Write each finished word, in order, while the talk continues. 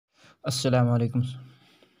अस्सलाम वालेकुम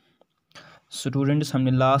स्टूडेंट्स।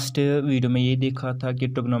 हमने लास्ट वीडियो में ये देखा था कि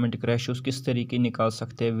ट्रिग्नोमेट्रिक रेशियोज किस तरीके निकाल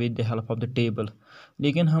सकते हैं with the help of the table,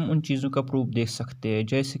 लेकिन हम उन चीज़ों का प्रूफ देख सकते हैं।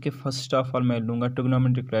 जैसे कि फर्स्ट ऑफ ऑल मैं लूँगा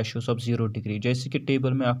ट्रिग्नोमेट्रिक रेशियोज ऑफ 0 डिग्री। जैसे कि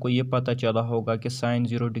टेबल में आपको ये पता चला होगा कि साइन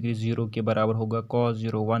 0 डिग्री 0 के बराबर होगा, कॉस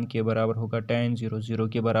 0 1 के बराबर होगा, tan 0 0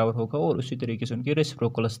 के बराबर होगा और उसी तरीके से उनके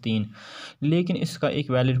रेसिप्रोकल्स 3। लेकिन इसका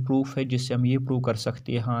एक वैलिड प्रूफ है जिससे हम ये प्रूव कर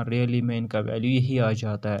सकते हैं हाँ रियली में इनका वैल्यू यही आ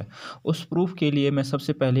जाता है। उस प्रूफ के लिए मैं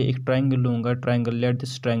सबसे पहले एक ट्रायंगल लूँगा। Triangle, let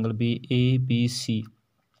this triangle B A B C,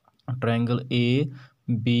 triangle A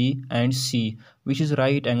B and C which is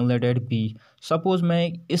right angle eight B. Suppose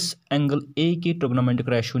मैं इस एंगल ए की ट्रिग्नोमेट्रिक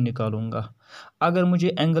रेशियो निकालूंगा। अगर मुझे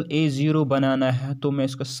एंगल ए ज़ीरो बनाना है तो मैं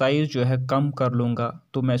इसका साइज़ जो है कम कर लूँगा।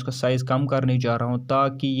 तो मैं इसका साइज़ कम करने जा रहा हूँ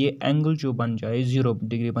ताकि ये एंगल जो बन जाए 0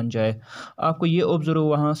 डिग्री बन जाए। आपको ये ऑब्जर्व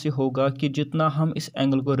वहाँ से होगा कि जितना हम इस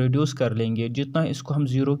एंगल को रिड्यूस कर लेंगे, जितना इसको हम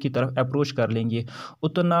 0 की तरफ अप्रोच कर लेंगे,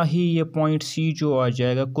 उतना ही ये पॉइंट सी जो आ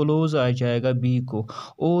जाएगा क्लोज आ जाएगा बी को।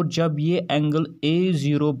 और जब ये एंगल ए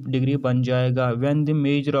 0 डिग्री बन जाएगा, when the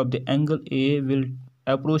measure of the angle A will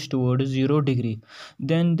approach towards 0 degree,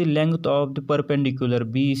 then the length of the perpendicular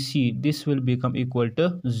BC this will become equal to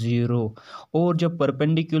 0। और जब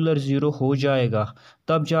परपेंडिकुलर 0 हो जाएगा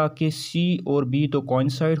तब जाके C और B तो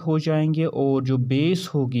कोइंसाइड हो जाएंगे और जो बेस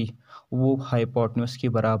होगी वो हाइपोटेन्यूज के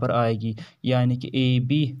बराबर आएगी, यानी कि A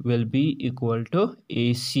B will be equal to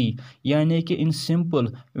ए सी। यानी कि इन सिंपल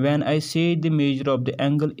व्हेन आई से the measure of the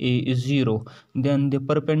angle A is 0 then the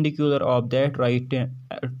perpendicular of that right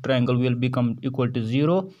triangle will become equal to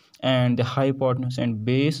 0 and the hypotenuse and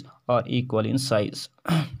base are equal in size।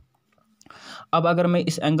 अब अगर मैं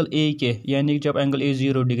इस angle A के यानी जब angle A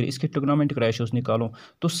 0 degree इसके trigonometric ratios निकालूं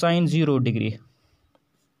तो साइन 0 डिग्री,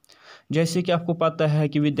 जैसे कि आपको पता है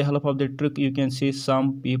कि with the help of the trick you can see some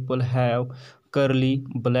people have curly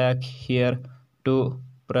black hair to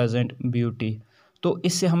present beauty. तो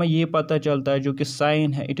इससे हमें ये पता चलता है जो कि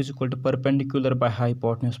साइन है it is equal to perpendicular by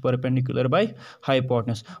hypotenuse, perpendicular by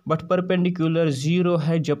hypotenuse. But perpendicular 0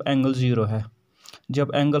 है जब एंगल 0 है।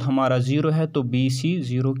 जब एंगल हमारा 0 है तो बी सी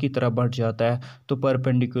 0 की तरफ बढ़ जाता है, तो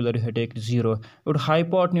परपेंडिकुलर है टेक 0। और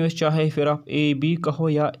हाइपोटेन्यूज चाहे फिर आप ए बी कहो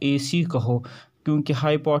या ए सी कहो, क्योंकि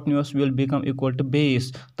hypotenuse will become equal to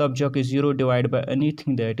base, तब जाके 0 divide by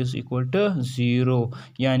anything that is equal to 0,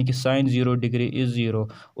 यानी कि साइन 0 डिग्री इज 0।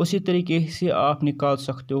 उसी तरीके से आप निकाल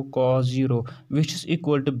सकते हो cos 0 which is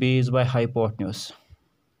equal to base by hypotenuse.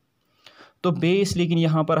 तो बेस, लेकिन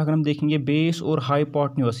यहाँ पर अगर हम देखेंगे बेस और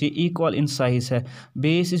हाइपोटेन्यूज ये इक्वल इन साइज है।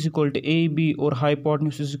 Base is equal to A B और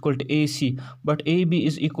hypotenuse is equal to A C, but A B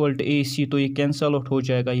is equal to ए सी, तो ये कैंसल आउट हो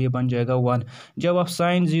जाएगा, ये बन जाएगा 1। जब आप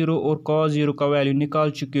साइन 0 और कॉस 0 का वैल्यू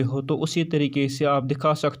निकाल चुके हो तो उसी तरीके से आप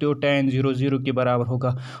दिखा सकते हो tan 0 0 के बराबर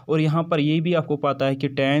होगा। और यहाँ पर ये भी आपको पता है कि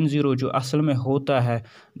tan 0 जो असल में होता है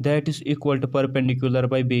that is equal to perpendicular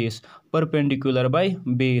by base, perpendicular by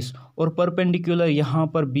base. और परपेंडिकुलर यहाँ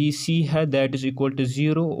पर बी सी है दैट इज इक्वल टू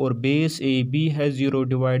 0 और बेस ए बी है 0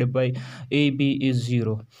 divide by A B is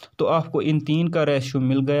 0। तो आपको इन तीन का रेशियो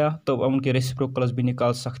मिल गया, तो उनके रेसिप्रोकल्स भी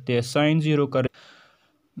निकाल सकते हैं। साइन 0 का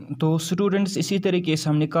तो स्टूडेंट्स इसी तरीके से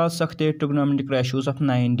हम निकाल सकते हैं ट्रिग्नोमेट्रिक रेशियोज ऑफ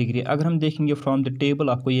 9 डिग्री। अगर हम देखेंगे फ्रॉम द टेबल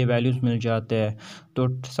आपको ये वैल्यूज़ मिल जाते हैं, तो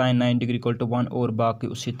साइन 9 डिग्री इक्वल टू 1 और बाकी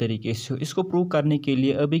उसी तरीके से। इसको प्रूव करने के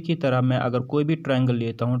लिए अभी की तरह मैं अगर कोई भी ट्रायंगल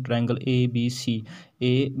लेता हूँ, triangle A B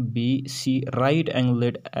C right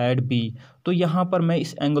एंगलेड eight B, तो यहाँ पर मैं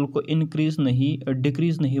इस एंगल को इंक्रीज़ नहीं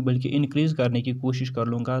डिक्रीज़ नहीं बल्कि इंक्रीज़ करने की कोशिश कर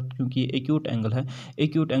लूँगा, क्योंकि ये एक्यूट एंगल है।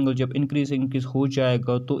 एक्यूट एंगल जब इंक्रीज़ हो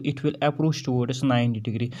जाएगा तो it will approach towards 90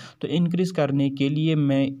 degree. तो इंक्रीज़ करने के लिए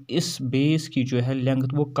मैं इस बेस की जो है लेंथ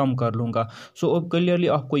वो कम कर लूँगा। सो अब क्लियरली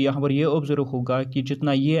आपको यहाँ पर ये ऑब्जर्व होगा कि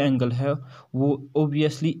जितना ये एंगल है वो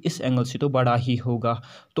ओबियसली इस एंगल से तो बड़ा ही होगा।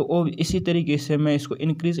 तो इसी तरीके से मैं इसको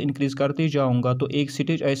इंक्रीज़ करते जाऊँगा तो एक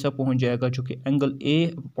स्टेज ऐसा पहुँच जाएगा जो कि एंगल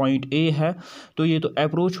ए पॉइंट ए है, तो ये तो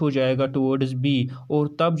अप्रोच हो जाएगा टुवर्ड्स बी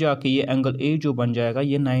और तब जाके ये एंगल ए जो बन जाएगा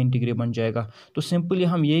ये 9 डिग्री बन जाएगा। तो सिंपली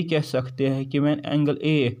हम ये कह सकते हैं कि when angle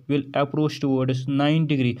A will approach towards 9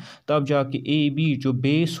 degree तब जाके ए बी जो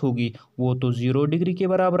बेस होगी वो तो 0 डिग्री के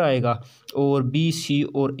बराबर आएगा और बी सी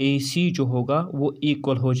और ए सी जो होगा वो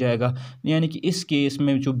इक्वल हो जाएगा। यानी कि इस केस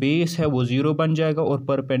में जो बेस है वो 0 बन जाएगा और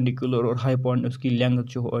परपेंडिकुलर और हाइपोटेन्यूज की लेंथ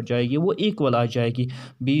जो हो जाएगी वो इक्वल आ जाएगी।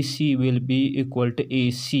 B C will be equal to ए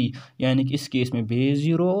सी, यानी कि इस केस में बेस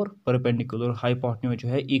 0 और परपेंडिकुलर हाइपोटेन्यूज जो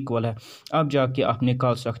है इक्वल है। अब जाके आप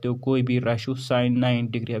निकाल सकते हो कोई भी रेशियो साइन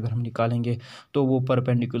 9 डिग्री अगर हम निकालेंगे तो वो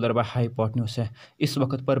परपेंडिकुलर बाय हाइपोटेन्यूज है। इस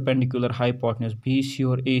वक्त परपेंडिकुलर हाइपोटेन्यूज बी सी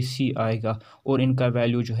और ए सी आएगा और इनका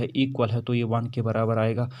वैल्यू जो है इक्वल है, तो ये 1 के बराबर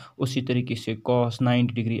आएगा। उसी तरीके से कॉस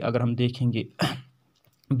 90 डिग्री अगर हम देखेंगे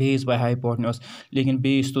बेस बाय हाइपोटेन्यूज, लेकिन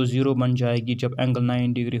बेस तो ज़ीरो बन जाएगी जब एंगल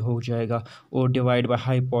 90 डिग्री हो जाएगा, और डिवाइड बाय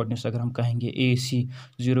हाइपोटेन्यूज अगर हम कहेंगे ए सी,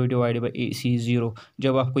 zero divide by A C zero.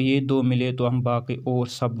 जब आपको ये दो मिले तो हम बाकी और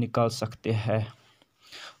सब निकाल सकते हैं।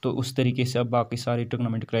 तो उस तरीके से आप बाकी सारे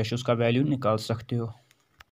ट्रिग्नोमेट्रिक रेशियोज़ का वैल्यू निकाल सकते हो।